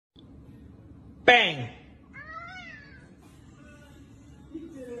Bang!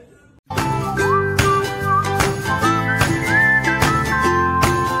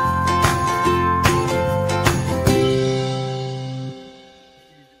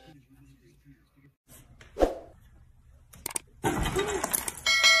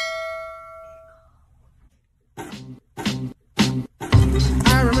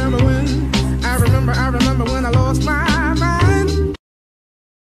 I remember when I lost my mind.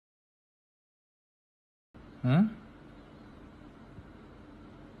 Huh?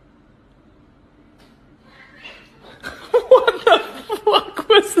 What the fuck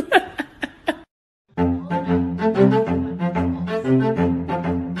was that?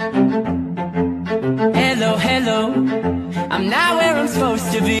 Hello, hello, I'm not where I'm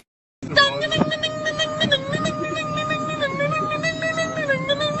supposed to be.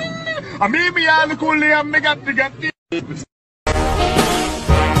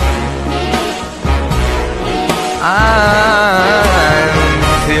 I'm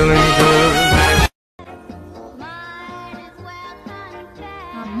feeling good.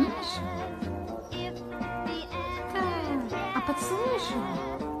 Apa слышу?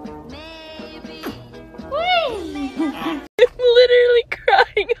 I'm literally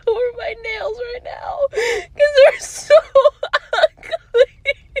crying over my nails right now because they're so ugly.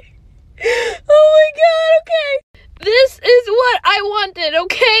 Oh my god, okay. This is what I wanted,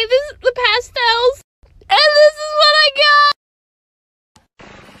 okay? This is the pastels, and this is what I got.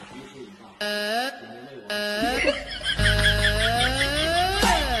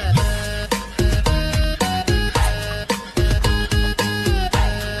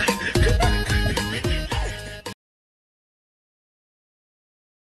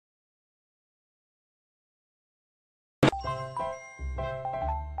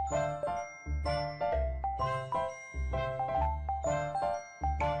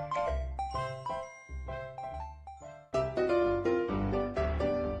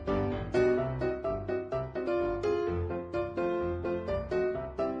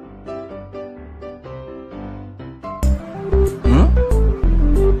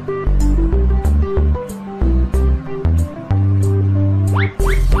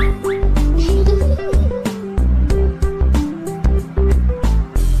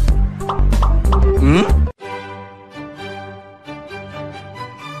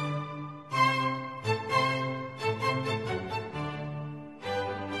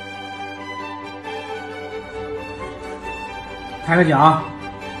 Hai cái giỏ.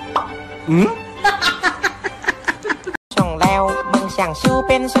 Leo 梦想修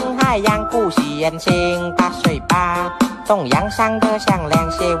变成海洋，呼吸任性大水坝，中央上的响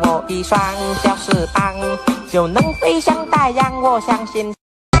亮写我一双小翅膀，就能飞向太阳，我相信。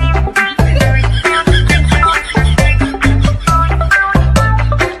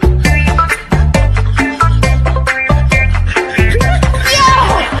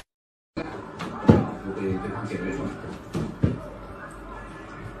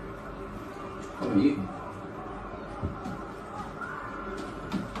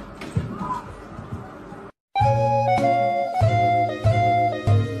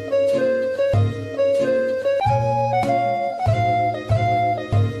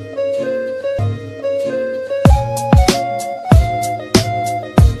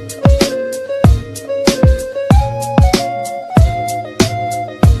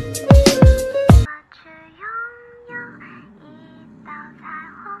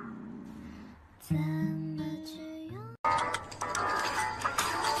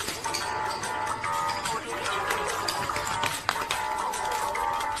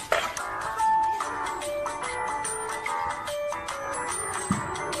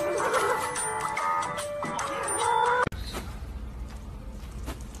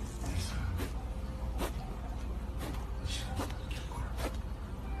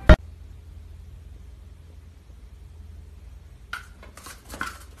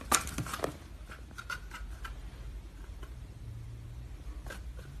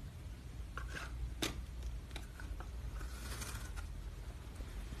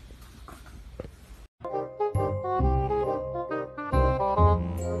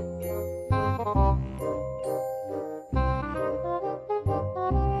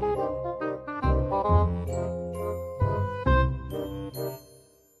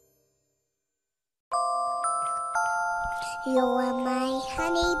You are my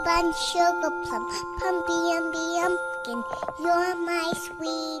honey bun, sugar plum, pumpy umby umpkin. You're my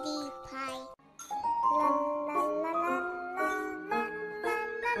sweetie pie. La la la la la la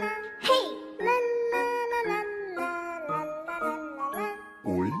la la. Hey! La la la la la la la la la.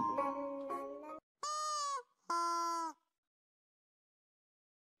 Oi?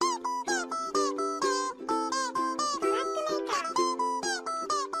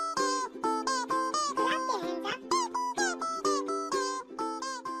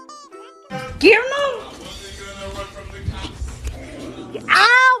 Give them.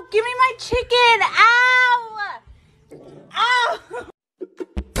 Ow! Give me my chicken! Ow! Ow!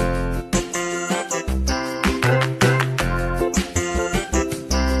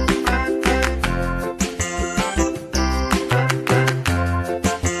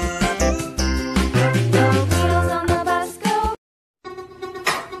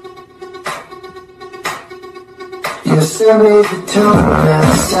 You send me the tone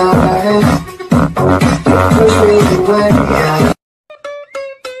outside, push me away.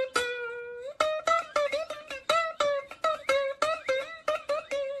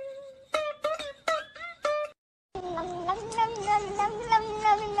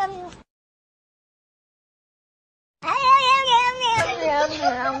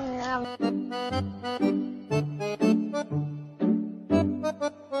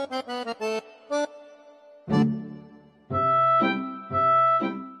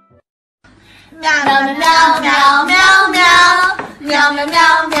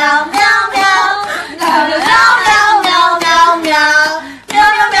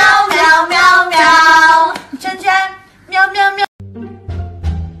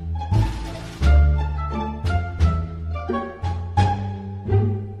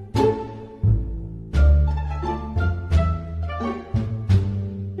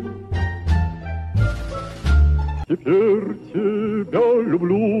 Теперь тебя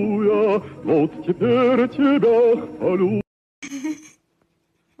люблю я, вот теперь тебя хвалю.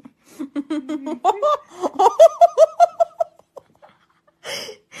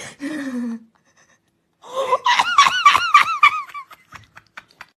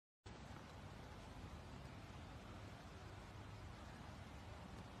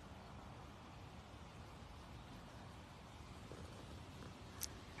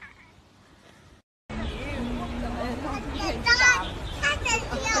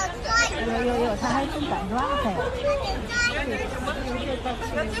他还真敢抓他呀！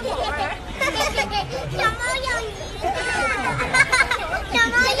小猫要鱼呢！小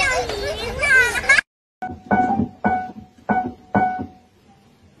猫要鱼呢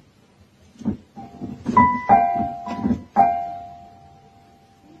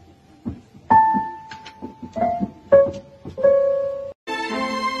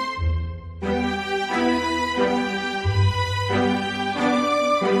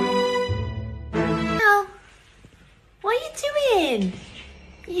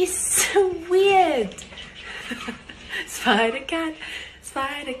！You're so weird. Spider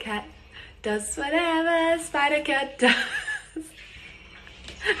cat does whatever Spider cat does.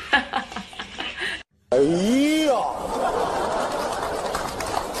 哎呀！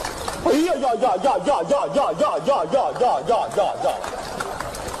哎呀呀呀呀呀呀呀呀呀呀呀呀呀！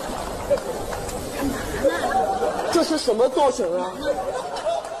这是什么造型啊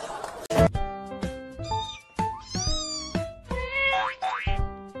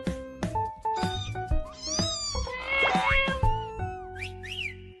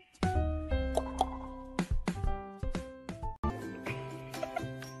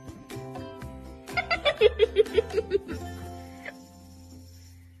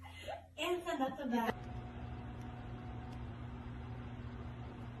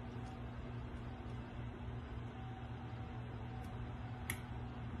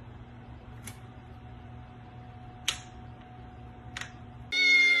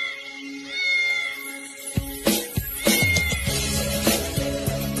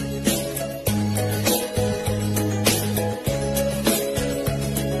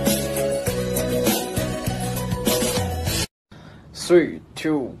？3,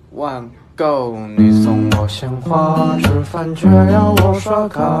 2, 1, go！ 你送我鲜花，吃饭却要我刷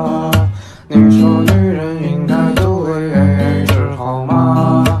卡。你说女人应该都会 AA 制好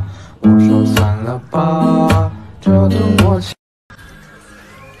吗？我说算了吧，这顿我请。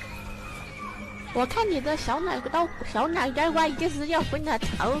我看你的小奶盖瓜已经是要昏了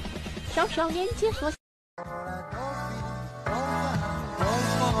头，小年纪说。